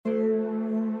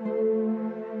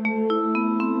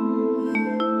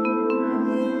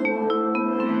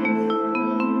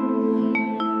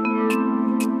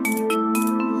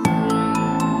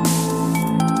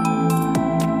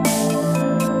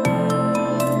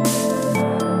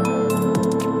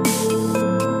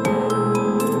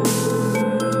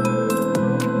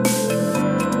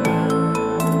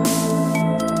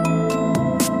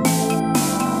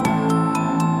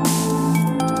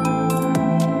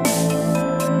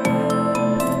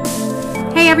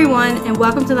everyone, and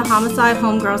welcome to the Homicide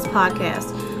Homegirls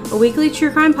podcast, a weekly true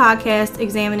crime podcast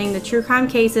examining the true crime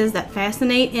cases that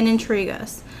fascinate and intrigue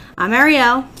us. I'm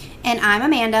Ariel. And I'm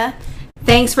Amanda.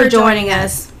 Thanks for joining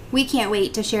us. We can't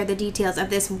wait to share the details of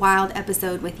this wild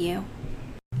episode with you.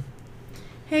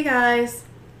 Hey guys.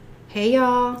 Hey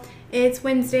y'all. It's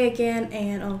Wednesday again,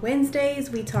 and on Wednesdays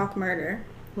we talk murder.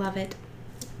 Love it.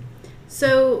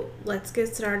 So let's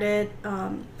get started.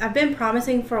 I've been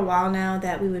promising for a while now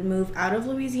that we would move out of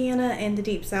Louisiana and the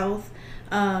Deep South,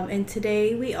 and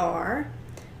today we are.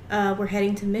 We're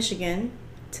heading to Michigan.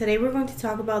 Today we're going to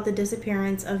talk about the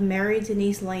disappearance of Mary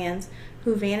Denise Lands,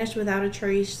 who vanished without a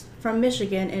trace from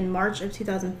Michigan in March of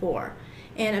 2004.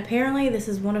 And apparently this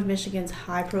is one of Michigan's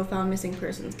high-profile missing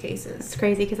persons cases. It's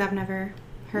crazy because I've never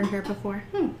heard her before.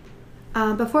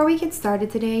 Before we get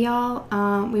started today, y'all,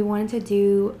 we wanted to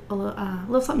do a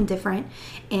little something different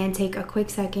and take a quick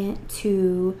second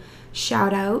to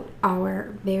shout out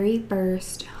our very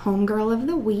first homegirl of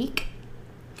the week.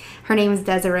 Her name is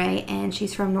Desiree, and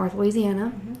she's from North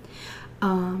Louisiana.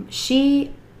 Mm-hmm.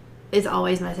 She is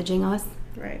always messaging us.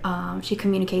 Right. She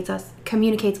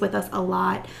communicates with us a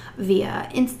lot via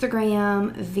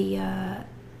Instagram, via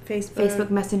Facebook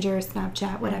Messenger,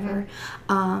 Snapchat, whatever.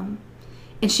 Mm-hmm.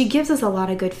 And she gives us a lot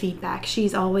of good feedback.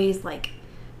 She's always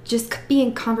just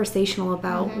being conversational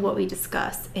about what we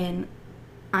discuss, and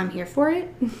I'm here for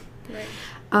it.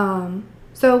 Right.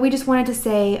 So we just wanted to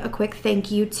say a quick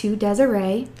thank you to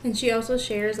Desiree. And she also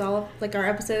shares all of our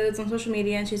episodes on social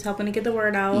media, and she's helping to get the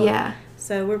word out. Yeah.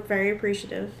 So we're very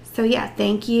appreciative. So yeah,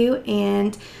 thank you,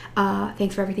 and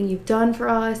thanks for everything you've done for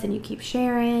us, and you keep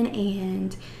sharing,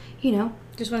 and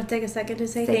just want to take a second to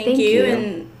say thank you,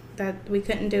 and that we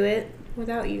couldn't do it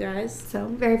without you guys. So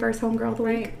very first homegirl of the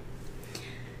week.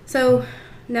 So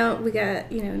now we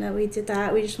got, now we did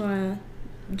that, we just want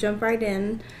to jump right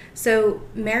in. So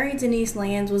Mary Denise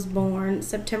Lands was born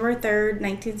September 3rd,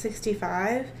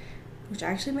 1965, which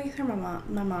actually makes her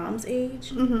my mom's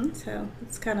age. Mm-hmm. So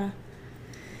it's kind of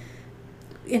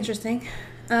interesting.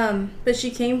 But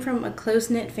she came from a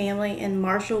close-knit family in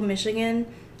Marshall, Michigan,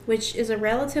 which is a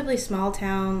relatively small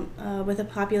town with a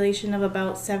population of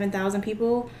about 7,000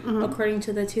 people, according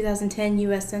to the 2010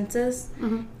 U.S. Census.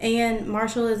 Mm-hmm. And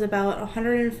Marshall is about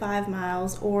 105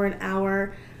 miles or an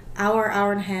hour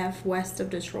and a half west of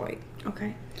Detroit.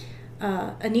 Okay.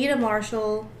 Anita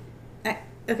Marshall.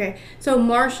 Okay, so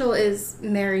Marshall is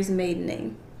Mary's maiden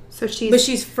name. So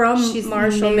she's from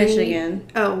Marshall, Michigan.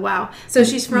 Oh, wow. So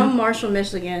she's from Marshall,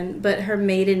 Michigan, but her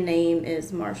maiden name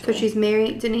is Marshall. So she's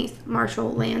Mary Denise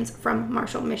Marshall Lands from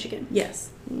Marshall, Michigan.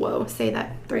 Yes. Whoa, say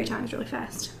that 3 times really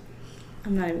fast.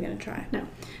 I'm not even going to try. No.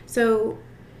 So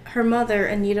her mother,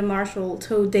 Anita Marshall,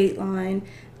 told Dateline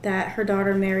that her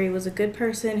daughter Mary was a good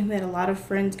person who had a lot of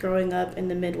friends growing up in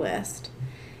the Midwest.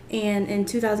 And in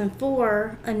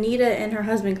 2004, Anita and her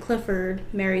husband Clifford,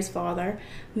 Mary's father,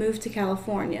 moved to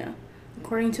California.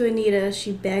 According to Anita,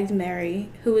 she begged Mary,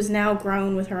 who was now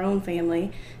grown with her own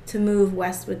family, to move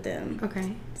west with them.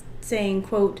 Okay. Saying,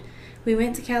 quote, "We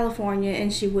went to California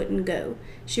and she wouldn't go.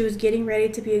 She was getting ready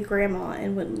to be a grandma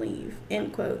and wouldn't leave,"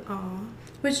 end quote. Aww.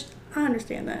 Which, I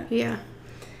understand that. Yeah.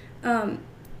 And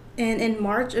in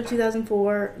March of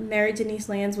 2004, Mary Denise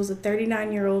Lands was a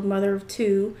 39-year-old mother of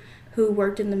 2 who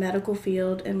worked in the medical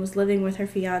field and was living with her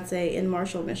fiancé in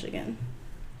Marshall, Michigan.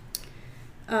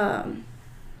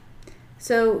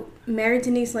 So Mary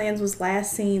Denise Lands was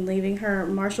last seen leaving her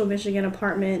Marshall, Michigan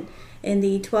apartment in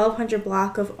the 1200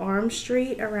 block of Arm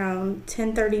Street around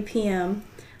 10:30 p.m.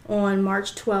 on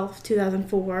March 12,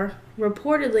 2004,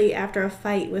 reportedly after a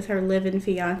fight with her live-in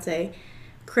fiancé,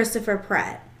 Christopher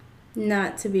Pratt,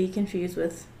 not to be confused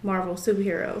with Marvel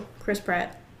superhero Chris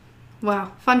Pratt.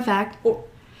 Wow. Fun fact.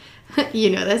 You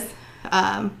know this.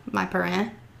 My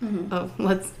parent.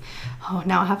 Mm-hmm.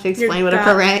 Now I have to explain what a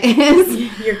parent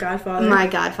is. Your godfather. My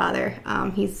godfather.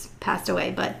 He's passed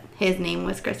away, but his name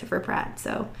was Christopher Pratt.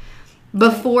 So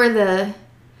before the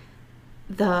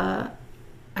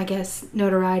I guess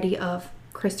notoriety of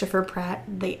Christopher Pratt,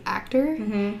 the actor,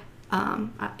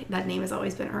 that name has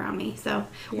always been around me. So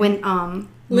when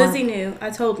Lizzie knew. I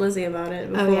told Lizzie about it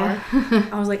before. Oh, yeah.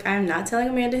 I was like, I am not telling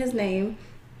Amanda his name.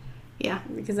 Yeah.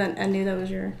 Because I knew that was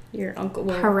your uncle.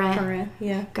 Well, parent.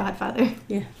 Yeah. Godfather.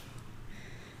 Yeah.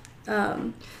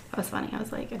 That was funny. I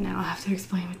was like, now I have to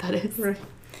explain what that is. Right.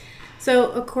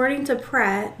 So, according to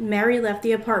Pratt, Mary left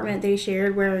the apartment they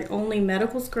shared wearing only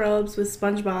medical scrubs with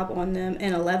SpongeBob on them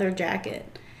and a leather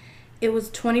jacket. It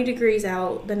was 20 degrees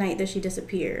out the night that she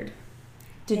disappeared.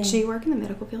 Did she work in the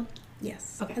medical field?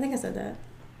 Yes. Okay. I think I said that.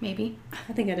 Maybe.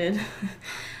 I think I did.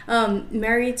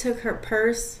 Mary took her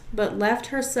purse, but left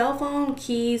her cell phone,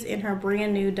 keys, and her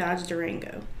brand new Dodge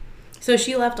Durango. So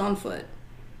she left on foot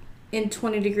in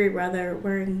 20-degree weather,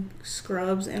 wearing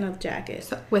scrubs and a jacket.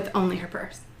 So, with only her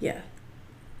purse. Yeah.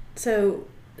 So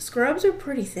scrubs are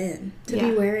pretty thin to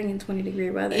be wearing in 20-degree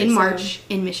weather. In March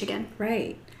in Michigan.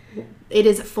 Right. It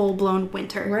is full-blown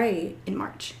winter. Right. In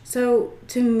March. So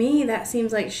to me, that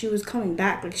seems like she was coming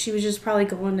back. Like she was just probably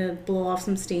going to blow off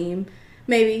some steam.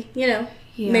 Maybe, Yeah.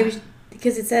 Maybe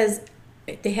because it says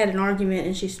they had an argument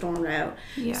and she stormed out.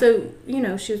 Yeah. So,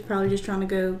 she was probably just trying to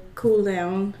go cool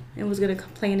down and was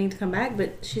planning to come back,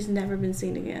 but she's never been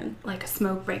seen again. Like a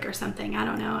smoke break or something. I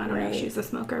don't know. I don't know if she was a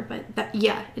smoker, but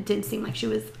it didn't seem like she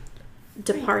was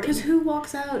departing. Because who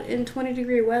walks out in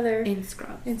 20-degree weather in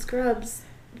scrubs? In scrubs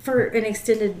for an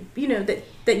extended,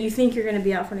 that you think you're going to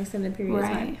be out for an extended period of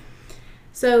time.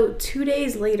 So 2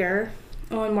 days later,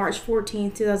 on March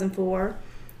 14th, 2004,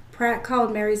 Pratt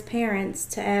called Mary's parents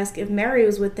to ask if Mary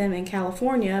was with them in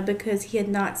California because he had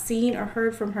not seen or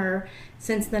heard from her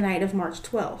since the night of March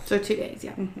 12th. So 2 days,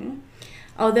 yeah. Mm-hmm.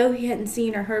 Although he hadn't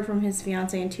seen or heard from his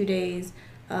fiancée in 2 days,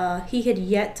 he had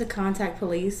yet to contact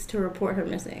police to report her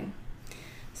missing.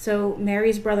 So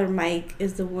Mary's brother Mike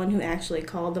is the one who actually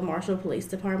called the Marshall Police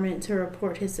Department to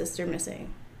report his sister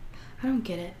missing. I don't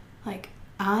get it. Like,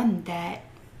 I'm that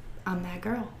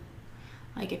girl.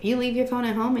 Like, if you leave your phone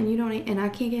at home and I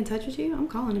can't get in touch with you, I'm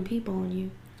calling the people on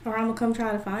you. Or I'm gonna come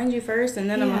try to find you first, and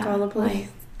then I'm gonna call the police.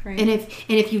 Right. And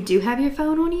if you do have your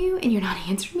phone on you and you're not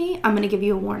answering me, I'm gonna give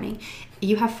you a warning.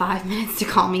 You have 5 minutes to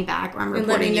call me back, or I'm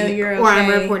reporting you. You're okay. Or I'm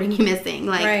reporting you missing.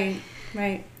 Like,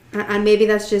 right. Maybe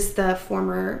that's just the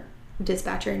former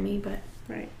dispatcher in me, but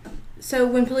right. So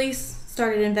when police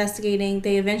started investigating,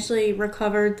 they eventually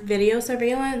recovered video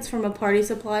surveillance from a party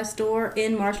supply store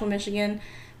in Marshall, Michigan,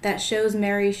 that shows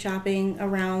Mary shopping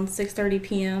around 6:30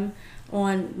 p.m.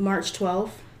 on March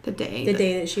 12th. The day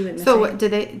that she went missing. So what,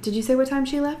 did you say what time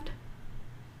she left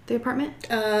the apartment?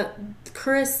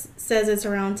 Chris says it's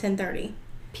around 10:30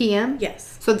 p.m.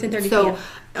 Yes. So 10:30 p.m.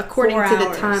 According to the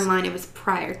timeline, it was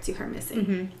prior to her missing.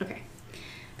 Mm-hmm.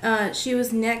 Okay. She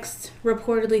was next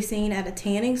reportedly seen at a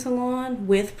tanning salon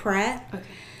with Pratt. Okay.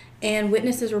 And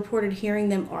witnesses reported hearing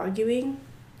them arguing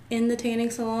in the tanning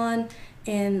salon.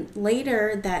 And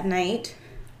later that night,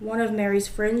 one of Mary's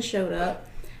friends showed up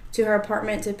to her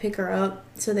apartment to pick her up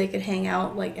so they could hang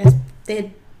out like as they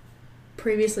had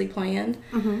previously planned.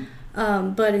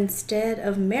 Mm-hmm. But instead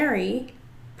of Mary,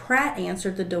 Pratt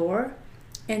answered the door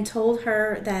and told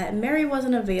her that Mary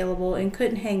wasn't available and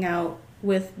couldn't hang out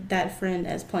with that friend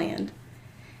as planned.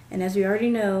 And as we already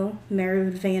know, Mary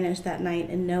would vanish that night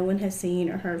and no one has seen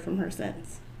or heard from her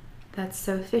since. That's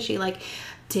so fishy. Like,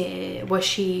 was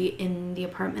she in the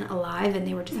apartment alive and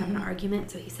they were just having an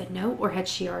argument, so he said no? Or had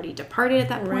she already departed at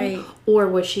that point? Or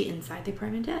was she inside the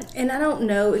apartment dead? And I don't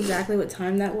know exactly what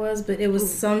time that was, but it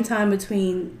was sometime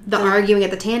between the arguing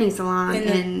at the tanning salon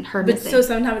and her missing. So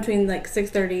sometime between like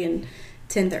 6:30 and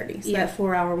 10:30, so that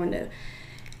 4-hour window.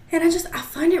 And I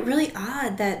find it really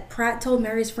odd that Pratt told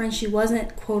Mary's friend she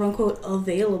wasn't quote unquote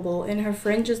available and her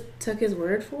friend just took his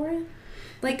word for it.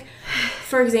 Like,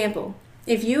 for example,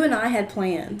 if you and I had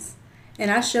plans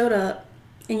and I showed up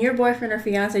and your boyfriend or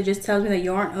fiance just tells me that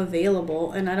you aren't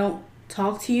available and I don't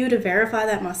talk to you to verify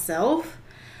that myself,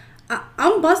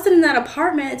 I'm busting in that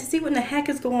apartment to see what in the heck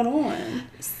is going on.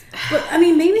 But, I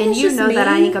mean, maybe and it's just me. And you know that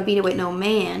I ain't going to be with no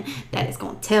man that is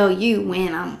going to tell you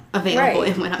when I'm available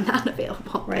and when I'm not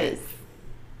available. Right. Because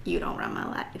you don't run my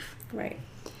life. Right.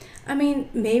 I mean,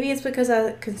 maybe it's because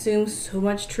I consume so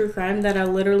much true crime that I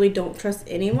literally don't trust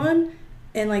anyone.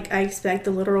 And, like, I expect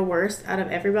the literal worst out of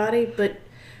everybody. But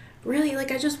really,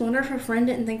 like, I just wonder if her friend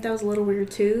didn't think that was a little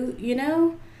weird, too, you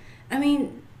know? I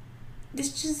mean,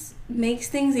 this just makes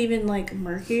things even, like,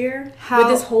 murkier with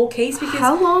this whole case. Because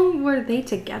how long were they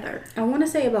together? I want to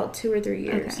say about 2 or 3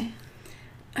 years. Okay.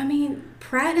 I mean,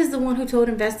 Pratt is the one who told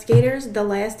investigators the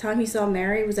last time he saw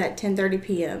Mary was at 10:30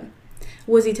 p.m.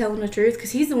 Was he telling the truth?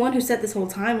 Because he's the one who set this whole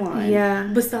timeline.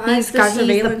 Yeah. Besides the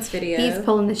surveillance video. He's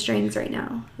pulling the strings right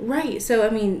now. Right. So,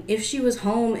 I mean, if she was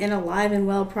home and alive and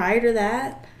well prior to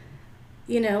that,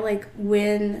 you know, like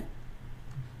when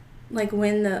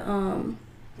the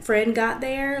friend got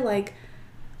there, like,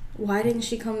 why didn't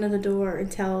she come to the door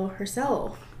and tell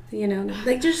herself? You know,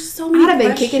 like, just so many I'd have been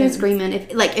questions. kicking and screaming.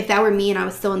 If that were me and I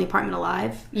was still in the apartment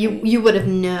alive, you would have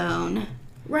known.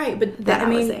 Right, but that I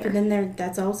mean, was there. But then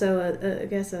that's also I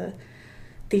guess a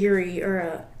theory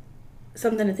or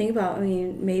something to think about. I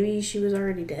mean, maybe she was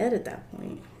already dead at that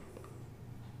point.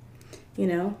 You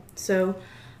know, so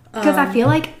because I feel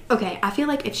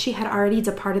like if she had already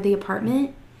departed the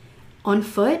apartment, on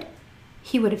foot,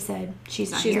 he would have said,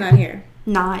 she's not here.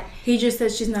 He just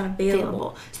said she's not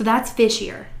available. So that's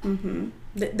fishier. Mm-hmm.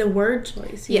 The word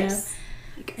choice, yes.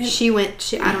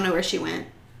 I don't know where she went.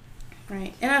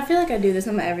 Right. And I feel like I do this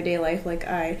in my everyday life. Like,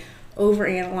 I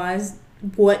overanalyze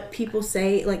what people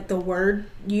say, like the word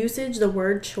usage, the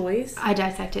word choice. I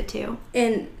dissect it too.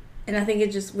 And I think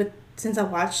it just, since I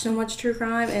watch so much true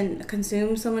crime and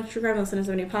consume so much true crime, listen to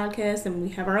so many podcasts, and we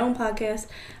have our own podcast,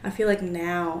 I feel like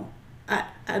now I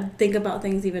think about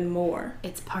things even more.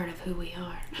 It's part of who we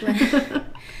are. Right.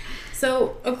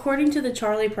 So, according to the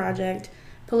Charlie Project,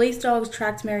 police dogs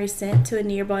tracked Mary's scent to a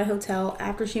nearby hotel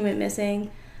after she went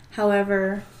missing.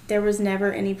 However, there was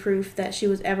never any proof that she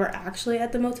was ever actually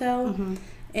at the motel. Mm-hmm.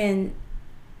 And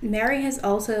Mary has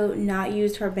also not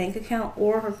used her bank account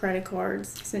or her credit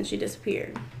cards since she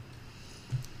disappeared.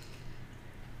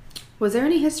 Was there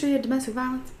any history of domestic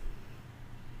violence?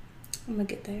 I'm going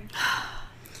to get there.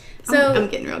 So I'm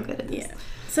getting real good at this. Yeah.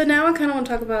 So now I kind of want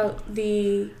to talk about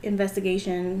the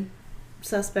investigation,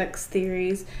 suspects,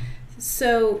 theories.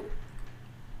 So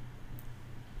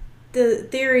the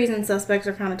theories and suspects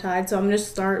are kind of tied. So I'm going to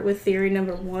start with theory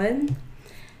number 1.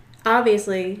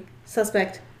 Obviously,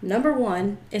 suspect number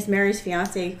 1 is Mary's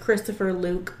fiance, Christopher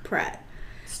Luke Pratt.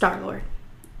 Star-Lord.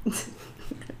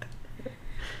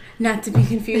 Not to be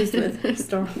confused with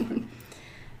Star-Lord.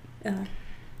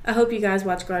 I hope you guys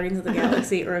watch Guardians of the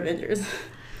Galaxy or Avengers.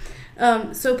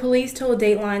 So police told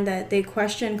Dateline that they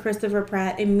questioned Christopher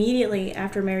Pratt immediately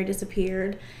after Mary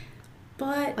disappeared.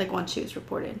 But like once she was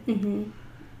reported. Mm-hmm.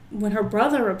 When her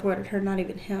brother reported her, not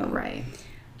even him. Right.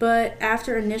 But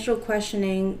after initial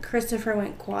questioning, Christopher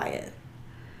went quiet.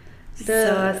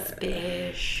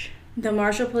 Suspicious. The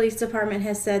Marshall Police Department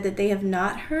has said that they have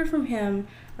not heard from him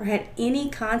or had any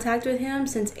contact with him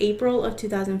since April of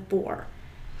 2004.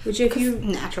 Which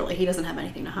naturally, he doesn't have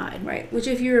anything to hide. Right. Which,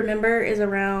 if you remember, is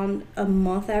around a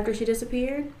month after she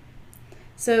disappeared.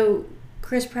 So,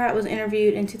 Chris Pratt was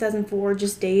interviewed in 2004,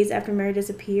 just days after Mary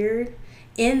disappeared,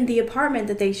 in the apartment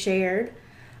that they shared.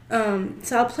 So,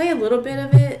 I'll play a little bit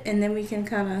of it, and then we can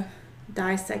kind of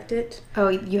dissect it. Oh,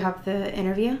 you have the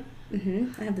interview?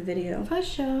 Mm-hmm. I have the video. For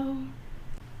sure.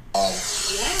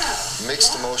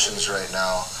 Mixed emotions right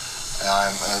now.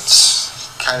 It's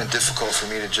kind of difficult for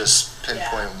me to just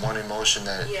pinpoint one emotion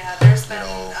that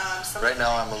right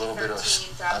now I'm a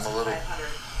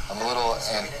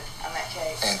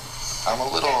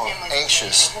little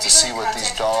anxious to see what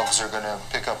these dogs are going to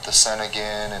pick up the scent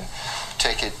again and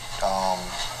take it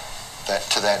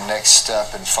to that next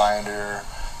step and find her.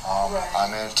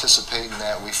 I'm anticipating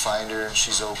that we find her and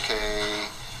she's okay.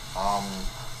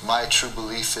 My true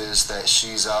belief is that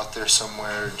she's out there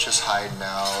somewhere just hiding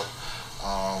out.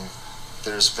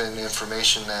 There's been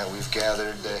information that we've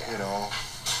gathered that,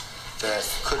 that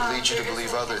could lead you to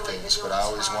believe other things, but I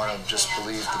always want to just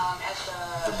believe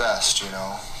the best,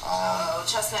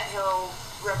 Chestnut Hill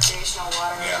Recreational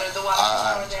Water, the water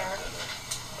tower there,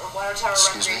 or Water Tower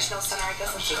Recreational Center, I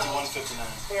guess it's 5159.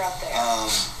 They're out there.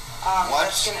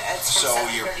 So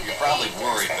you're probably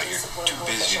worried, but you're too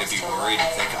busy to be worried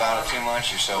and think about it too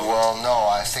much? Well, no,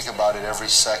 I think about it every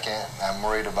second. I'm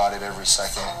worried about it every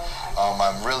second.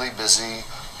 I'm really busy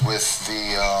with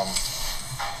the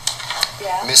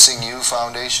Missing You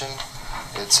Foundation.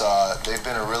 They've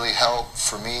been a really help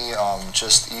for me,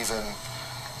 just even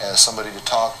as somebody to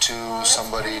talk to,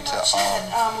 somebody to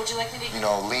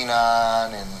lean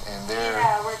on, and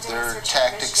their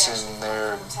tactics and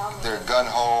their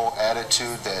gun-ho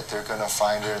attitude that they're going to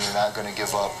find her and they're not going to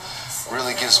give up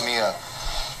really gives me that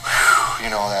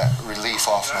relief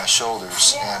off my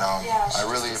shoulders. And I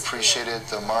really appreciated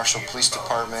the Marshall Police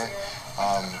Department.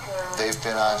 They've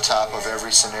been on top of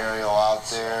every scenario out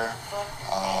there.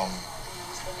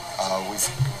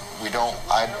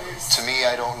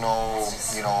 I don't know,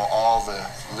 all the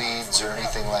leads or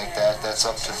anything like that. That's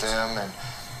up to them, and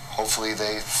hopefully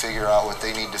they figure out what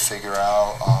they need to figure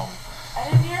out. I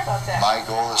didn't hear about that. My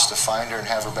goal is to find her and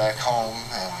have her back home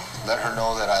and let her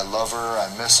know that I love her, I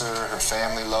miss her, her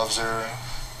family loves her,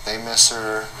 they miss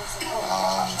her,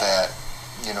 that,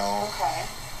 we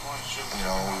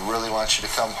really want you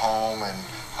to come home, and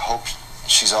I hope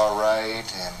she's all right,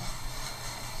 and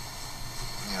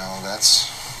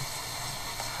that's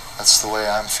the way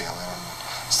I'm feeling.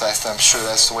 I'm sure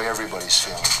that's the way everybody's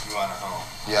feeling. You want her home?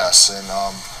 Yes, and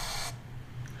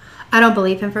I don't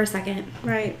believe him for a second.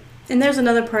 Right. And there's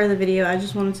another part of the video. I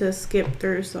just wanted to skip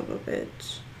through some of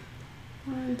it.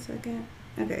 1 second.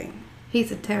 Okay.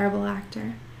 He's a terrible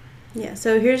actor. Yeah,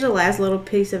 so here's the last little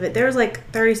piece of it. There was like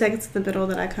 30 seconds in the middle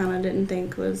that I kind of didn't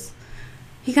think was...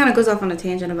 He kind of goes off on a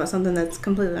tangent about something that's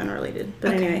completely unrelated.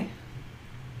 But okay. Anyway.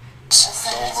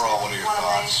 So overall, what are your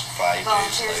thoughts 5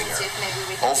 days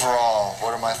later? Overall,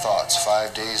 what are my thoughts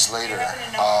 5 days later?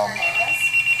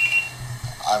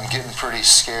 I'm getting pretty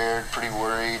scared, pretty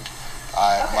worried.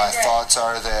 My thoughts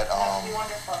are that,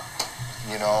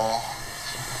 you know,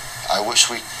 I wish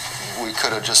we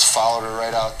could have just followed her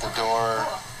right out the door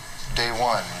day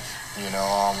one, you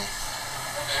know.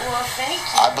 Well, thank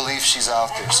you. I believe she's out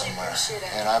there somewhere,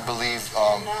 and I believe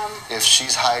if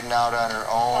she's hiding out on her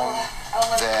own,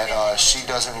 that she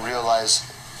doesn't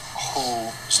realize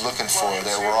who's looking for her,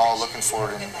 that we're all looking for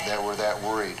her, and that we're that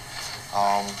worried.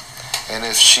 And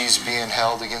if she's being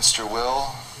held against her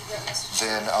will,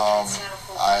 then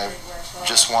I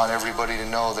just want everybody to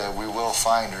know that we will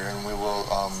find her, and we will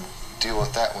deal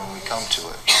with that when we come to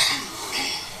it.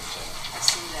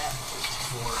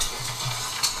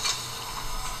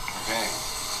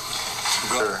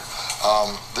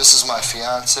 This is my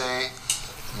fiance,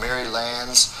 Mary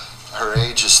Lands. Her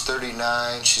age is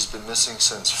 39. She's been missing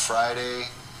since Friday,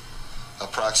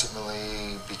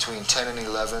 approximately between 10 and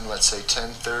 11, let's say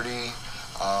 10:30.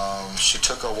 She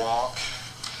took a walk,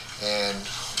 and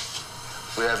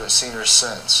we haven't seen her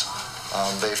since.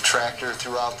 They've tracked her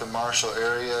throughout the Marshall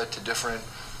area to different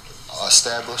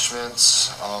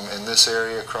establishments in this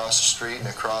area, across the street and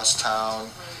across town,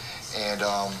 and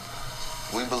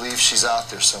we believe she's out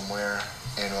there somewhere,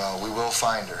 and we will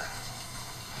find her.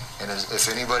 And if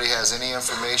anybody has any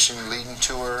information leading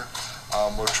to her,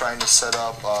 we're trying to set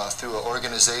up through an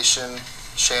organization,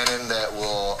 Shannon, that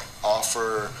will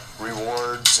offer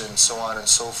rewards and so on and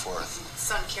so forth.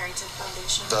 Son Carrington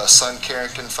Foundation. The Son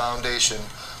Carrington Foundation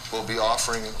will be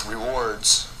offering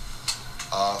rewards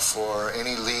for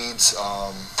any leads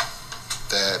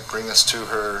that bring us to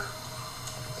her.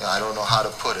 You know, I don't know how to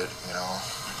put it, you know.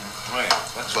 Right,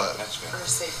 that's good. For a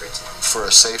safe return. For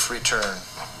a safe return.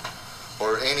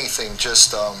 Or anything,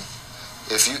 just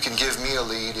if you can give me a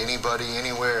lead, anybody,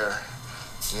 anywhere,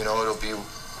 you know, it'll be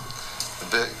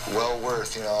a bit well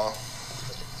worth, you know,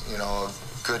 a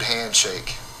good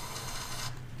handshake.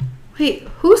 Wait,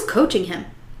 who's coaching him?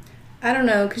 I don't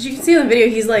know, because you can see on the video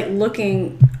he's like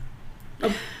looking.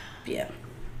 Yeah.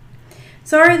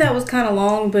 Sorry that was kind of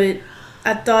long, but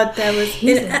I thought that was.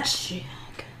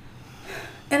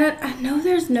 And I know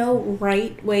there's no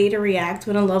right way to react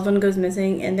when a loved one goes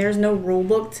missing, and there's no rule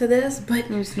book to this, but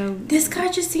this guy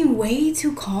just seemed way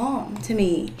too calm to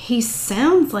me. He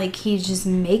sounds like he's just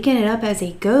making it up as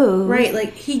he goes. Right,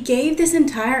 like he gave this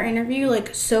entire interview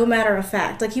like so matter of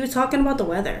fact. Like he was talking about the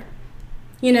weather,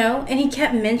 you know, and he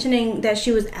kept mentioning that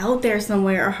she was out there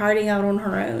somewhere or hiding out on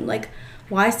her own. Like,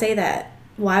 why say that?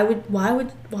 Why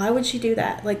would she do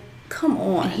that? Like, come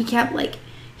on. And he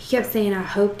kept saying, I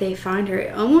hope they find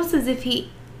her. Almost as if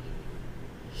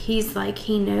he's like,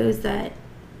 he knows that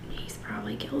he's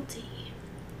probably guilty.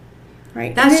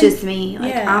 Right. That's just me.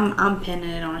 Like, yeah. I'm pinning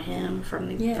it on him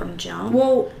from jump.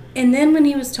 Well, and then when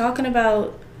he was talking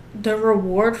about the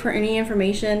reward for any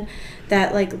information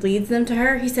that, like, leads them to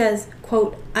her, he says,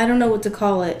 quote, I don't know what to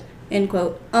call it, end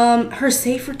quote. Her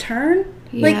safe return?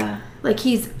 Yeah. Like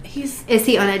he's is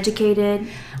he uneducated?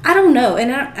 I don't know,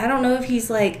 and I don't know if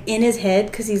he's like in his head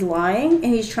because he's lying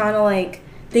and he's trying to like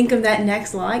think of that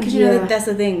next lie, because you know that's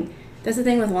the thing. That's the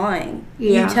thing with lying.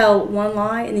 Yeah. You tell one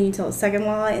lie and then you tell a second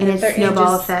lie and it's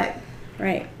snowball effect.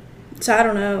 Right. So I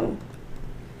don't know.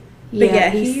 But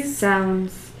yeah, he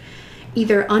sounds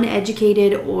either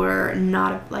uneducated or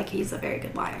not. Like he's a very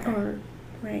good liar.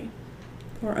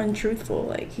 Or untruthful.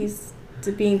 Like he's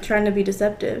trying to be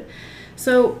deceptive.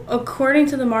 So, according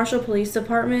to the Marshall Police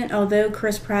Department, although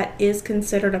Chris Pratt is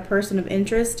considered a person of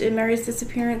interest in Mary's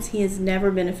disappearance, he has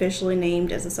never been officially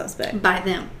named as a suspect. By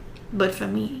them. But for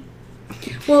me.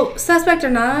 Well, suspect or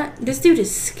not, this dude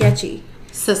is sketchy.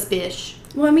 Suspicious.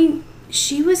 Well, I mean,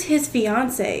 she was his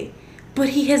fiancée, but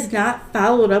he has not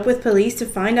followed up with police to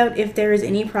find out if there is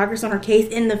any progress on her case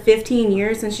in the 15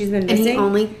 years since she's been missing. And he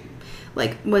only,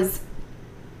 was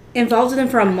involved with him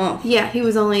for a month. Yeah, he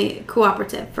was only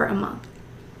cooperative for a month.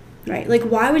 Right. Like,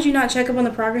 why would you not check up on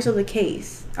the progress of the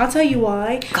case? I'll tell you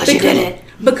why. Because you did it.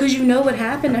 Because you know what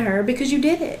happened to her. Because you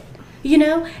did it. You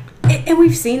know? And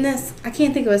we've seen this. I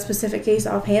can't think of a specific case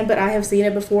offhand, but I have seen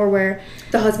it before where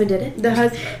the husband did it. The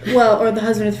husband or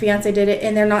the fiance did it,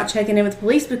 and they're not checking in with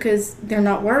police because they're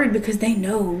not worried because they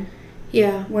know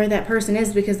where that person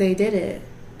is because they did it.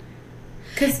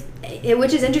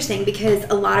 Which is interesting because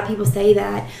a lot of people say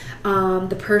that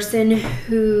the person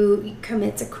who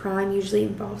commits a crime usually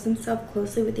involves himself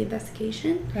closely with the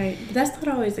investigation. Right. But that's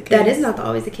not always the case. That is not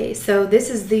always the case. So this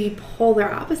is the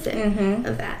polar opposite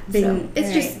of that. So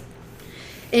it's just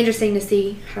interesting to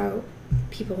see how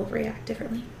people react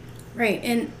differently. Right.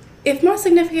 And if my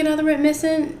significant other went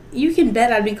missing, you can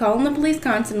bet I'd be calling the police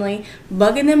constantly,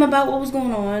 bugging them about what was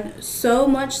going on, so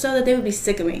much so that they would be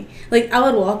sick of me. Like, I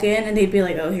would walk in and they'd be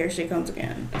like, oh, here she comes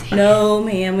again. No,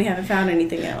 ma'am, we haven't found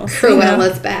anything else.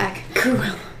 Cruella's back.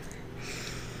 Cruella.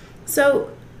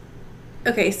 So,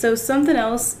 okay, so something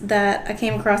else that I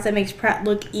came across that makes Pratt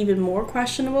look even more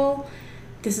questionable,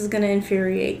 this is going to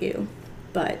infuriate you,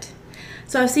 but...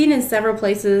 So I've seen in several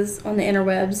places on the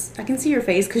interwebs. I can see your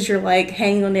face because you're like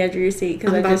hanging on the edge of your seat.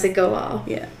 Cause I'm about to go off.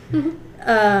 Yeah.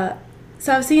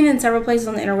 So I've seen in several places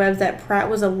on the interwebs that Pratt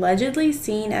was allegedly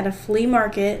seen at a flea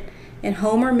market in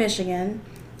Homer, Michigan,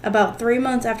 about 3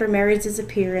 months after Mary's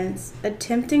disappearance,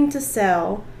 attempting to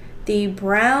sell the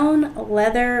brown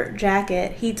leather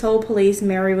jacket he told police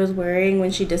Mary was wearing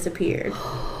when she disappeared.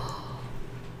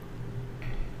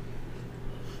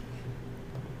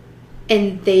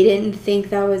 And they didn't think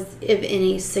that was of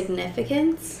any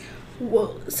significance?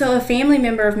 Well, so a family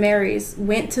member of Mary's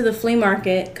went to the flea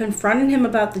market, confronted him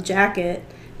about the jacket,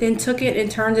 then took it and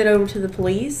turned it over to the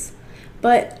police.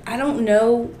 But I don't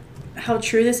know how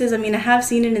true this is. I mean, I have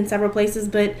seen it in several places,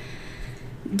 but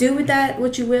do with that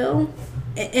what you will.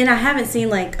 And I haven't seen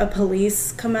like a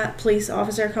police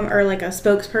officer come, or like a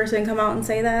spokesperson come out and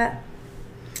say that.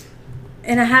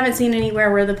 And I haven't seen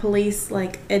anywhere where the police,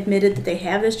 like, admitted that they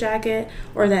have this jacket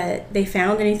or that they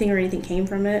found anything or anything came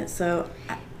from it. So,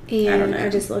 I don't know. I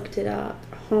just looked it up.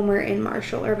 Homer and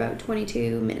Marshall are about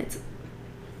 22 minutes,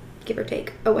 give or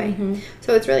take, away. Mm-hmm.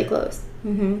 So, it's really close.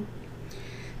 Mm-hmm.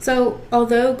 So,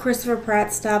 although Christopher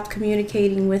Pratt stopped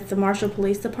communicating with the Marshall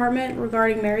Police Department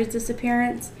regarding Mary's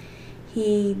disappearance,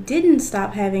 he didn't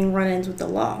stop having run-ins with the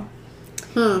law.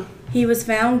 He was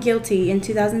found guilty in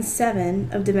 2007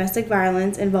 of domestic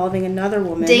violence involving another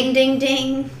woman. Ding, ding,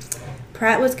 ding.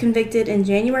 Pratt was convicted in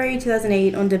January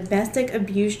 2008 on domestic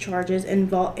abuse charges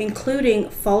including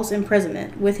false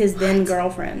imprisonment with his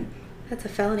then-girlfriend. That's a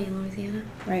felony in Louisiana.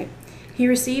 Right. He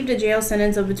received a jail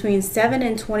sentence of between 7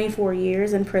 and 24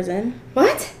 years in prison.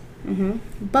 What? Mm-hmm.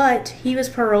 But he was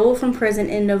paroled from prison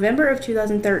in November of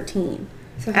 2013.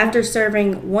 So after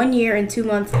serving 1 year and 2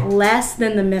 months less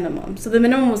than the minimum. So the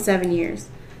minimum was 7 years.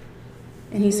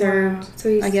 And he served,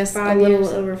 I guess, a little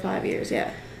over 5 years, yeah.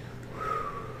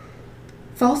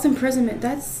 False imprisonment,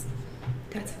 that's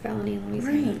a felony in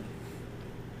Louisiana. Right.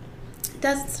 It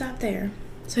doesn't stop there.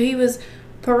 So he was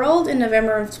paroled in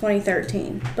November of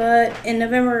 2013. But in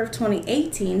November of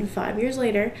 2018, 5 years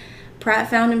later, Pratt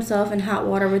found himself in hot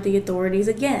water with the authorities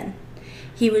again.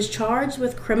 He was charged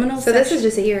with criminal So this was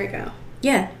just a year ago?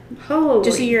 Yeah. Holy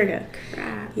just a year ago.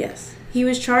 Crap. Yes. He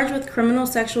was charged with criminal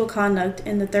sexual conduct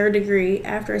in the 3rd degree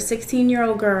after a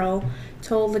 16-year-old girl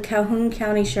told the Calhoun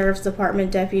County Sheriff's Department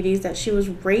deputies that she was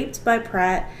raped by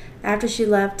Pratt after she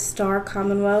left Star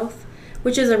Commonwealth,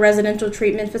 which is a residential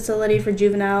treatment facility for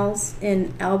juveniles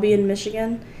in Albion,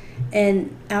 Michigan.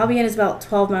 And Albion is about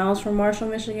 12 miles from Marshall,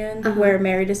 Michigan, where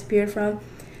Mary disappeared from.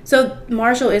 So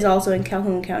Marshall is also in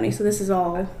Calhoun County, so this is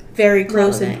all very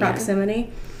close in proximity.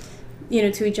 Yeah.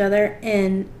 To each other.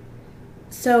 And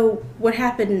so what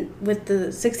happened with the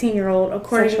 16-year-old,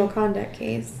 sexual conduct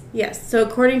case. Yes. So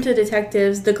according to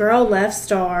detectives, the girl left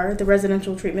Star, the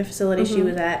residential treatment facility she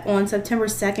was at, on September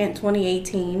 2nd,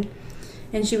 2018.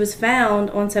 And she was found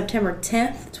on September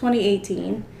 10th,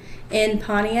 2018 in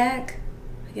Pontiac.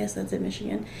 I guess that's in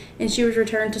Michigan. And she was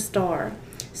returned to Star.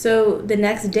 So the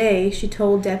next day, she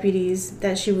told deputies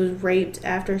that she was raped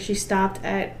after she stopped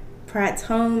at Pratt's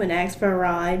home and asked for a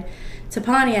ride to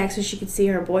Pontiac so she could see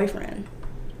her boyfriend.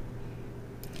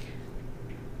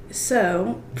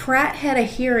 So, Pratt had a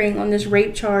hearing on this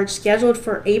rape charge scheduled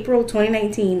for April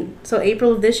 2019, so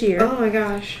April of this year. Oh my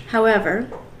gosh. However,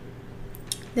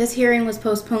 this hearing was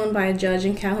postponed by a judge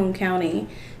in Calhoun County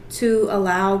to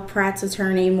allow Pratt's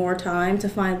attorney more time to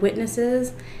find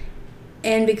witnesses,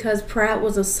 and because Pratt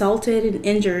was assaulted and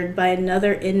injured by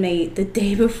another inmate the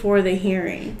day before the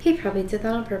hearing. He probably did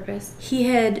that on purpose. He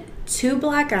had 2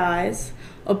 black eyes,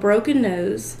 a broken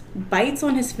nose, bites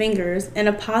on his fingers, and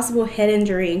a possible head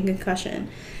injury and concussion.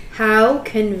 How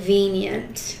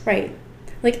convenient. Right.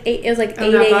 It was like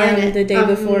 8 a.m. the day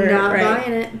before. I'm not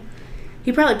buying it.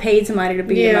 He probably paid somebody to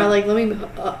beat him up. Let me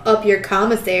up your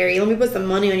commissary. Let me put some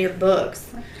money on your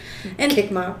books. And kick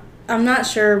him out. I'm not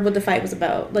sure what the fight was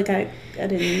about. I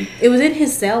didn't... It was in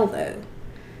his cell, though.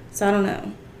 So I don't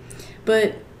know.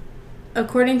 But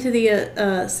according to the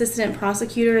assistant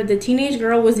prosecutor, the teenage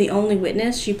girl was the only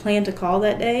witness she planned to call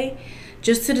that day,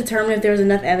 just to determine if there was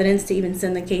enough evidence to even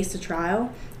send the case to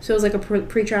trial. So it was like a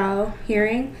pre-trial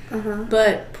hearing.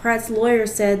 But Pratt's lawyer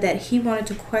said that he wanted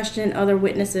to question other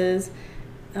witnesses,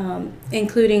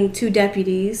 including 2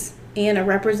 deputies and a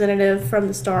representative from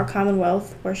the Star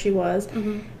Commonwealth, where she was,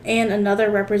 and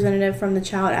another representative from the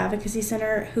Child Advocacy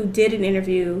Center who did an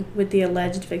interview with the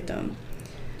alleged victim.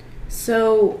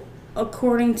 So,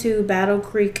 according to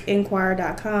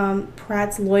BattleCreekEnquirer.com,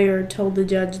 Pratt's lawyer told the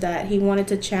judge that he wanted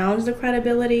to challenge the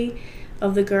credibility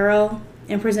of the girl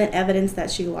and present evidence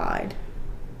that she lied.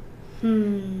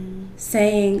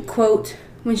 Saying, quote,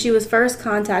 "When she was first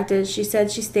contacted, she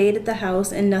said she stayed at the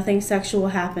house and nothing sexual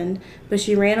happened, but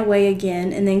she ran away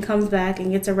again and then comes back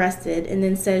and gets arrested and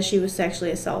then says she was sexually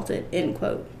assaulted," end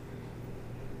quote.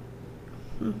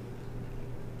 And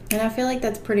I feel like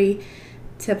that's pretty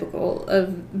typical of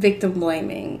victim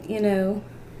blaming, you know?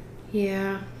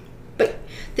 Yeah. But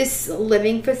this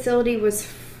living facility was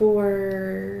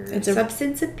for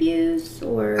substance abuse,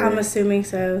 or? I'm assuming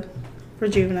so. For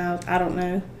juveniles, I don't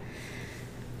know.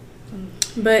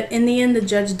 But in the end, the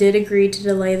judge did agree to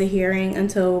delay the hearing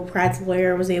until Pratt's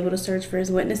lawyer was able to search for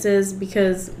his witnesses,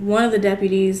 because one of the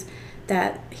deputies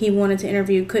that he wanted to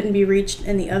interview couldn't be reached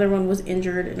and the other one was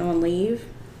injured and on leave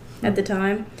at the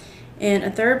time. And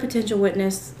a third potential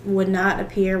witness would not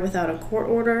appear without a court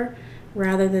order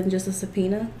rather than just a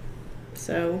subpoena.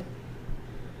 So,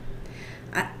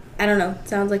 I don't know.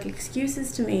 Sounds like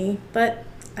excuses to me, but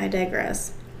I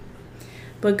digress.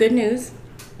 But good news.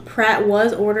 Pratt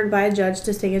was ordered by a judge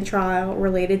to stand trial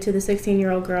related to the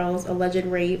 16-year-old girl's alleged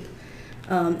rape.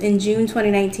 In June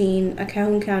 2019, a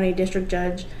Calhoun County district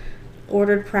judge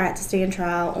ordered Pratt to stand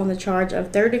trial on the charge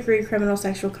of third-degree criminal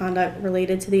sexual conduct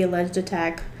related to the alleged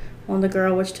attack on the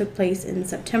girl, which took place in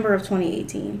September of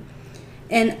 2018.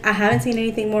 And I haven't seen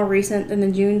anything more recent than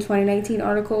the June 2019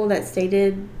 article that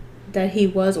stated that he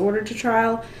was ordered to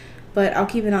trial. But I'll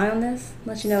keep an eye on this,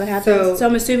 let you know what happens. So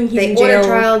I'm assuming he's in jail. They ordered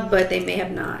trial, but they may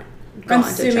have not gone to trial. I'm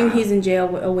assuming he's in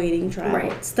jail awaiting trial.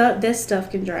 Right. This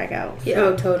stuff can drag out. Yeah,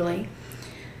 oh, totally.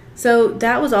 So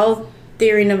that was all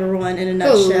theory number one in a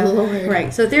nutshell. Oh, Lord.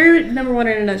 Right. So theory number one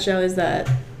in a nutshell is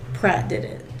that Pratt did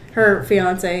it. Her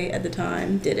fiance at the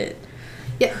time did it.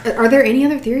 Yeah. Are there any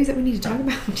other theories that we need to talk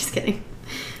about? I'm just kidding.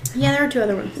 Yeah, there are two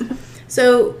other ones.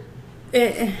 So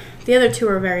the other two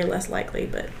are very less likely,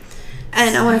 but...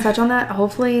 And I want to touch on that.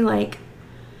 Hopefully, like,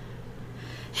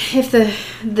 if the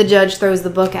judge throws the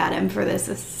book at him for this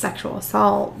sexual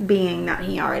assault, being that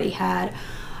he already had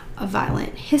a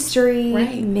violent history,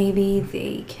 right, maybe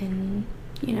they can,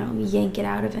 yank it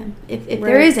out of him. If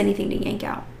there is anything to yank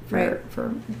out for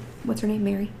what's her name?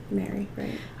 Mary,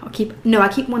 right. I keep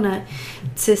wanting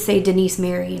to say Denise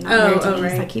Mary and not Mary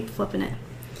Denise. Right. I keep flipping it.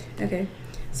 Okay.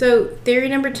 So theory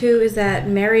number two is that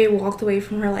Mary walked away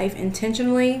from her life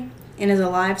intentionally and is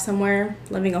alive somewhere,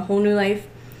 living a whole new life.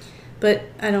 But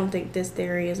I don't think this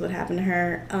theory is what happened to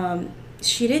her.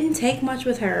 She didn't take much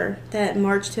with her that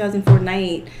March 2004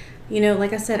 night.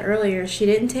 Like I said earlier, she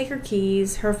didn't take her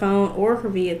keys, her phone, or her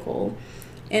vehicle.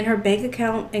 And her bank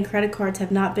account and credit cards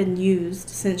have not been used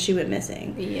since she went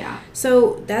missing. Yeah.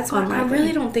 So that's why I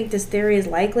really don't think this theory is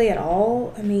likely at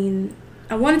all. I mean,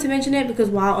 I wanted to mention it because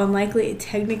while unlikely, it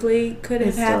technically could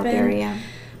have happened. Still theory, yeah.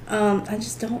 I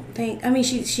just don't think... I mean,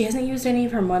 she hasn't used any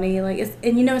of her money.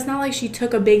 It's not like she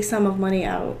took a big sum of money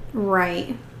out.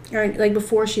 Right. Or,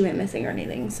 before she went missing or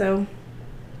anything. So,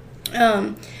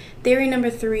 theory number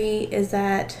three is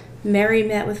that Mary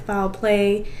met with foul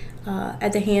play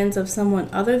at the hands of someone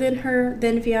other than her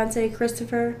then-fiance,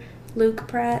 Christopher Luke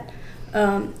Pratt.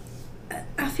 I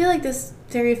feel like this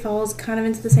theory falls kind of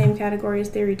into the same category as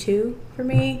theory two for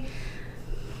me.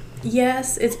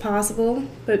 Yes, it's possible,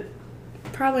 but...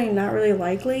 probably not really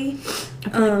likely. I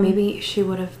feel like maybe she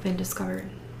would have been discovered.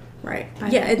 Right.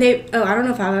 Yeah, and I don't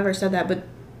know if I've ever said that, but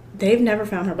they've never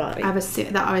found her body. I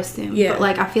assume. Yeah.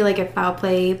 But, I feel like if foul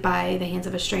play by the hands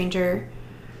of a stranger,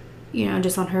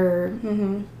 just on her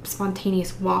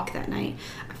spontaneous walk that night,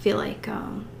 I feel like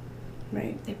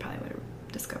right, they probably would have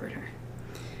discovered her.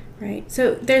 Right.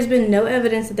 So there's been no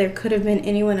evidence that there could have been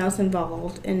anyone else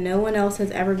involved, and no one else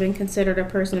has ever been considered a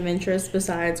person of interest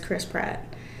besides Chris Pratt.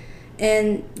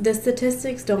 And the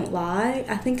statistics don't lie.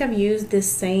 I think I've used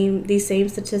these same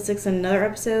statistics in another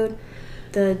episode,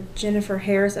 the Jennifer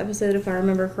Harris episode, if I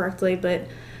remember correctly. But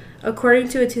according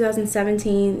to a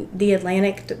 2017 The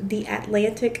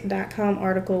Atlantic.com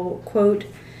article, quote,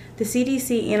 the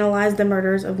CDC analyzed the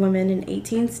murders of women in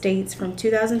 18 states from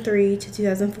 2003 to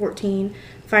 2014,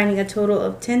 finding a total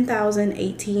of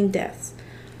 10,018 deaths.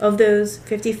 Of those,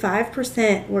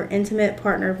 55% were intimate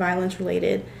partner violence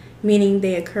related, meaning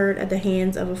they occurred at the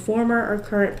hands of a former or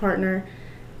current partner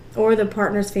or the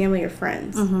partner's family or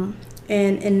friends. Mm-hmm.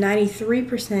 And in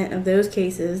 93% of those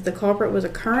cases, the culprit was a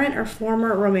current or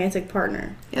former romantic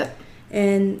partner. Yep.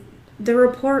 And The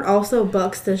report also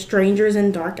bucks the strangers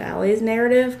in dark alleys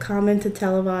narrative common to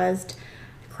televised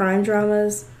crime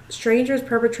dramas. Strangers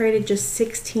perpetrated just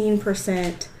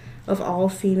 16% of all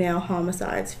female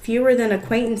homicides, fewer than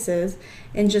acquaintances,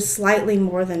 and just slightly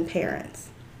more than parents.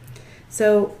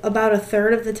 So about a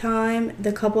third of the time,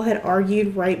 the couple had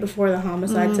argued right before the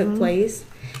homicide took place,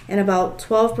 and about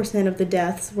 12% of the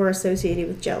deaths were associated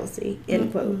with jealousy,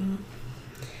 end quote.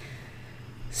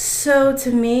 So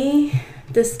to me,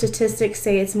 the statistics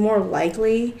say it's more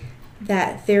likely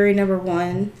that theory number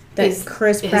one, that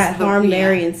Chris Pratt harmed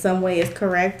Mary in some way, is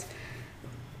correct.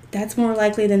 That's more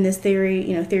likely than this theory,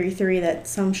 theory 3, that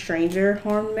some stranger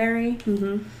harmed Mary.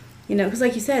 Because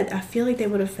like you said, I feel like they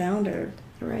would have found her.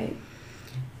 Right.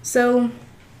 So,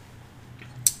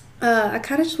 I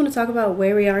kind of just want to talk about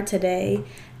where we are today.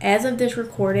 As of this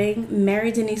recording,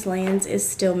 Mary Denise Lands is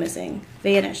still missing,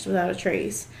 vanished without a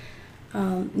trace.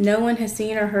 No one has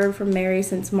seen or heard from Mary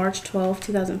since March 12,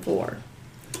 2004.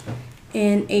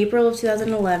 In April of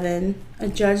 2011, a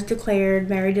judge declared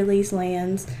Mary Denise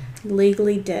Lands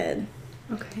legally dead.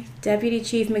 Okay. Deputy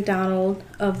Chief McDonald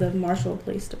of the Marshall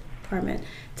Police Department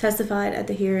testified at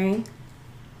the hearing.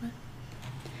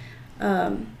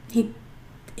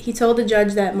 He told the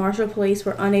judge that Marshall Police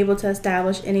were unable to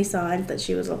establish any signs that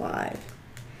she was alive.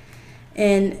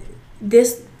 And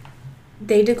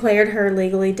they declared her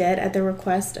legally dead at the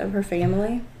request of her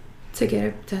family. To get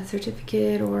a death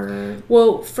certificate or...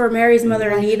 Well, for Mary's mother,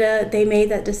 Anita, they made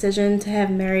that decision to have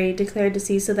Mary declared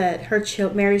deceased so that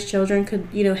Mary's children could,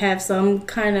 have some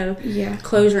kind of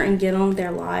closure and get on with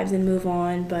their lives and move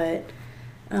on. But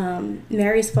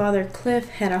Mary's father, Cliff,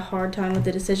 had a hard time with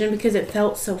the decision because it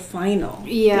felt so final.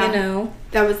 Yeah.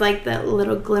 That was like that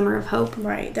little glimmer of hope.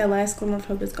 Right. That last glimmer of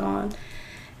hope is gone.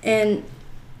 And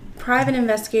private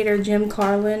investigator Jim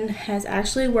Carlin has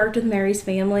actually worked with Mary's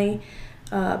family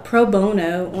pro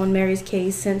bono on Mary's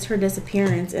case since her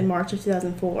disappearance in March of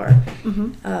 2004.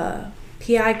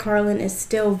 P.I. Carlin is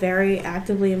still very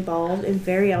actively involved and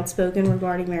very outspoken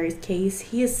regarding Mary's case.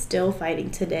 He is still fighting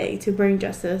today to bring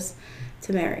justice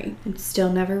to Mary. It's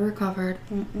still never recovered.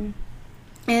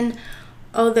 And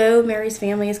although Mary's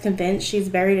family is convinced she's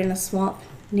buried in a swamp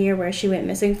near where she went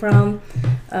missing from,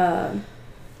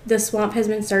 the swamp has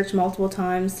been searched multiple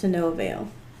times to no avail.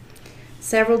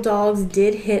 Several dogs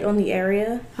did hit on the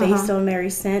area based on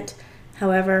Mary's scent.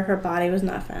 However, her body was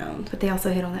not found. But they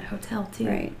also hit on that hotel, too.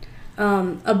 Right.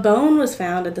 A bone was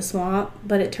found at the swamp,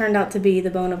 but it turned out to be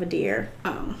the bone of a deer.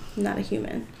 Oh. Not a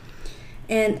human.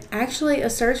 And actually, a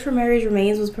search for Mary's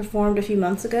remains was performed a few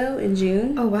months ago in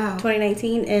June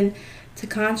 2019 in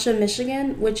Tekonsha,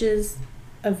 Michigan, which is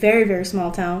a very, very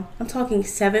small town. I'm talking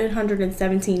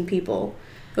 717 people,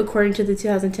 according to the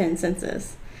 2010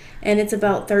 census. And it's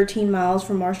about 13 miles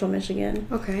from Marshall, Michigan.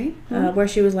 Okay. Where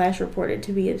she was last reported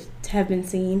to have been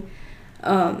seen.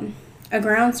 A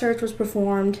ground search was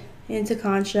performed in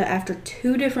Tekonsha after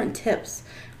 2 different tips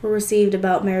were received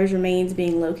about Mary's remains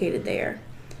being located there.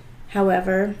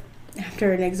 However,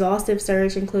 after an exhaustive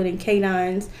search, including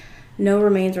canines, no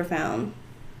remains were found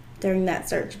during that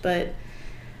search. But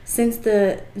since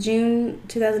the June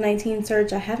 2019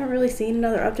 search, I haven't really seen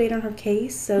another update on her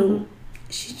case, so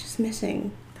she's just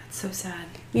missing. So sad.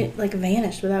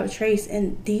 Vanished without a trace.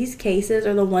 And these cases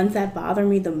are the ones that bother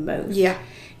me the most. Yeah.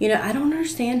 I don't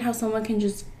understand how someone can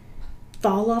just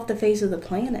fall off the face of the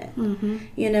planet.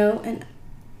 And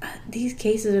these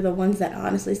cases are the ones that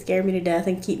honestly scare me to death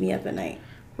and keep me up at night.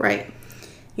 Right.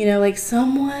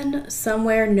 Someone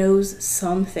somewhere knows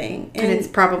something. And it's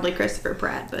probably Christopher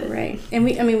Pratt, but... Right. And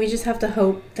we just have to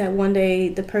hope that one day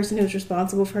the person who's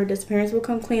responsible for her disappearance will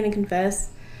come clean and confess,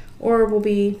 or will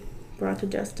be brought to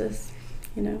justice,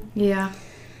 Yeah.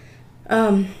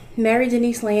 Mary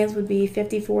Denise Lands would be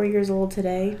 54 years old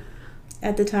today.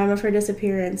 At the time of her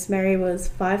disappearance, Mary was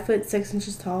 5 foot 6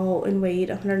 inches tall and weighed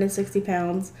 160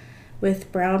 pounds,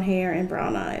 with brown hair and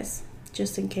brown eyes.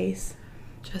 Just in case.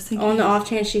 On the off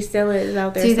chance she still is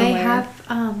out there somewhere. Do they have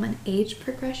an age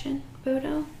progression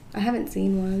photo? I haven't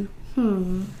seen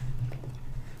one.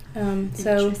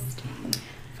 So,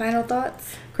 final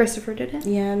thoughts? Christopher did it?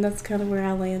 Yeah, and that's kind of where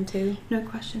I land too. No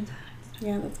questions asked.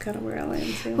 Yeah, that's kind of where I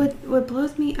land too. What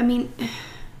blows me,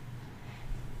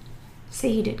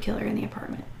 say he did kill her in the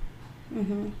apartment.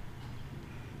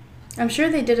 I'm sure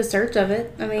they did a search of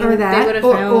it. Or that, they would have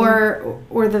found...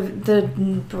 or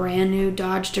the brand new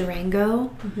Dodge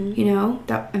Durango.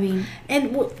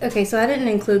 Okay, so I didn't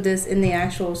include this in the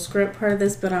actual script part of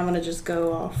this, but I'm gonna just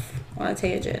go off on a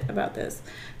tangent about this.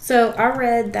 So I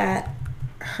read that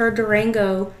her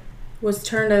Durango was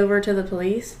turned over to the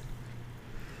police.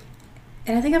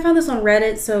 And I think I found this on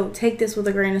Reddit, so take this with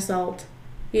a grain of salt.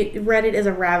 Reddit is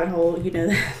a rabbit hole, you know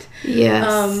that.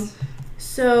 Yes.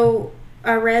 So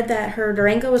I read that her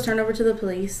Durango was turned over to the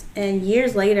police, and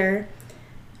years later,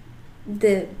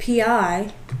 the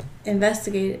PI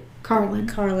investigated Carlin,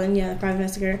 the private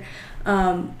investigator,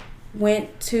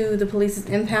 went to the police's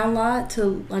impound lot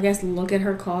to, I guess, look at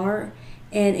her car,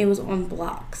 and it was on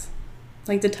blocks.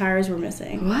 Like, the tires were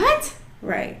missing. What?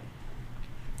 Right.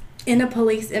 In a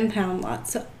police impound lot.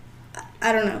 So,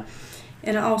 I don't know.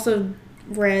 And I also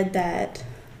read that,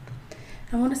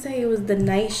 I want to say it was the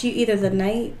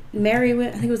night Mary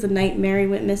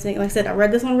went missing. Like I said, I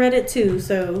read this on Reddit too.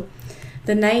 So,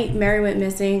 the night Mary went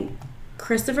missing,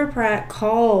 Christopher Pratt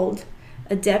called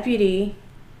a deputy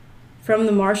from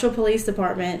the Marshall Police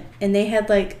Department, and they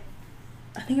had I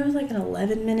think it was an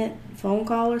 11-minute phone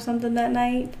call or something that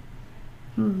night.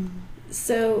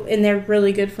 So, and they're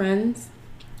really good friends.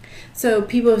 So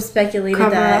people have speculated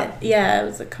it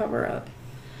was a cover-up.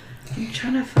 I'm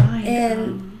trying to find.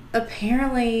 And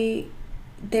apparently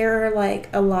there are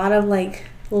a lot of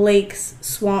lakes,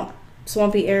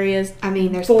 swampy areas. I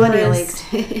mean, there's plenty of lakes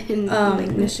in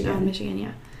Michigan. Michigan,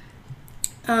 yeah.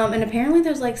 And apparently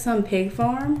there's some pig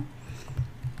farm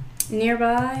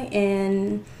nearby,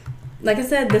 and like I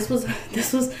said, this was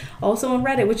also on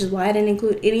Reddit, which is why I didn't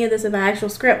include any of this in my actual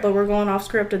script, but we're going off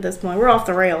script at this point. We're off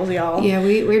the rails, y'all. Yeah,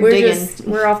 we're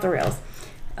digging. We're off the rails.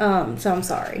 So I'm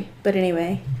sorry. But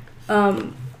anyway,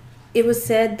 it was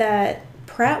said that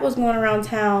Pratt was going around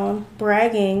town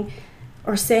bragging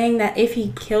or saying that if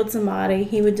he killed somebody,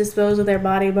 he would dispose of their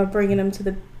body by bringing them to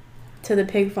the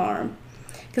pig farm.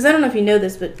 Because I don't know if you know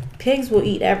this, but pigs will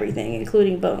eat everything,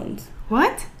 including bones.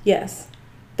 What? Yes.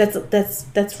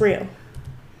 That's real.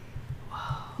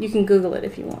 Whoa. You can Google it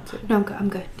if you want to. No, I'm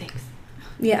good. Thanks.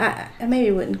 Yeah, I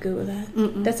maybe wouldn't Google that.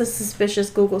 Mm-mm. That's a suspicious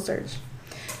Google search.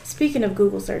 Speaking of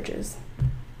Google searches,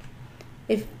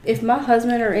 if my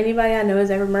husband or anybody I know is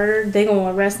ever murdered, they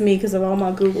gonna arrest me because of all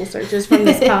my Google searches from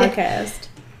this podcast.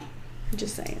 I'm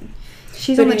just saying.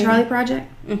 She's on the Charlie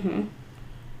Project? Mm-hmm.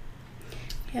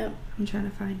 Yep. I'm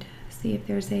trying to see if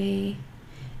there's a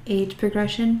age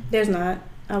progression. There's not.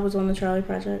 I was on the Charlie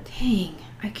Project. Dang,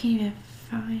 I can't even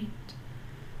find.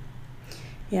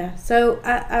 Yeah, so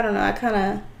I don't know. I kind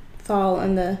of fall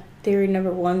in the theory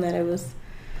number one that it was.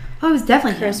 Oh, it was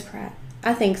definitely Chris Pratt.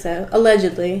 I think so,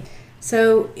 allegedly.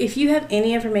 So if you have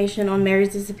any information on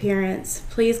Mary's disappearance,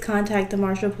 please contact the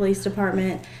Marshall Police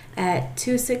Department at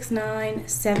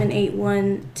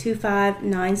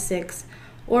 269-781-2596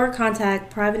 or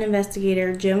contact private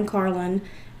investigator Jim Carlin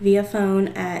via phone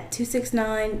at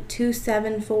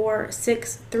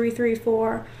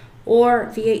 269-274-6334 or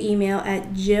via email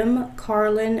at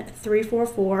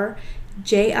jimcarlin344,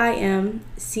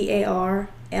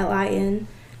 JIMCARLIN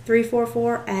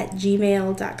 344 at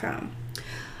gmail.com.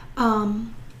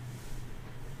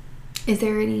 Is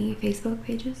there any Facebook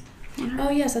pages?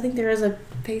 Oh yes, I think there is a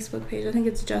Facebook page. I think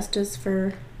it's Justice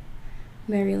for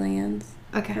Mary Lands.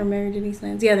 Okay. Or Mary Denise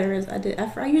Lands. Yeah, there is. I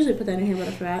usually put that in here, but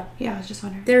I forgot. Yeah, I was just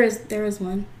wondering. There is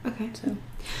one. Okay. So,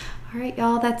 all right,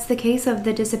 y'all. That's the case of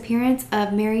the disappearance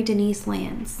of Mary Denise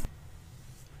Lands.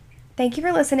 Thank you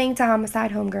for listening to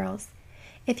Homicide Homegirls.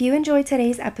 If you enjoyed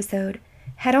today's episode,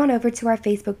 head on over to our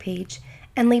Facebook page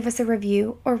and leave us a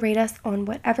review or rate us on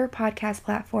whatever podcast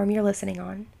platform you're listening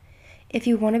on. If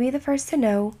you want to be the first to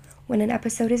know when an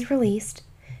episode is released,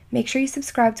 make sure you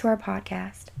subscribe to our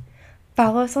podcast.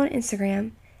 Follow us on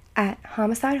Instagram at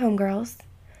Homicide Homegirls,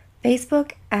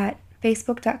 Facebook at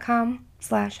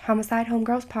facebook.com/Homicide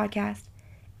Homegirls Podcast,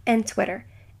 and Twitter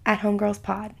at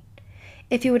HomegirlsPod.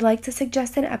 If you would like to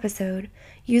suggest an episode,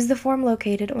 use the form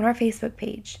located on our Facebook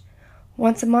page.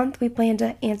 Once a month, we plan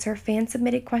to answer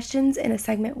fan-submitted questions in a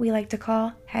segment we like to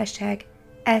call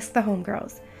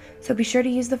 #AskTheHomegirls. So be sure to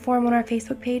use the form on our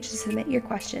Facebook page to submit your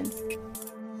questions.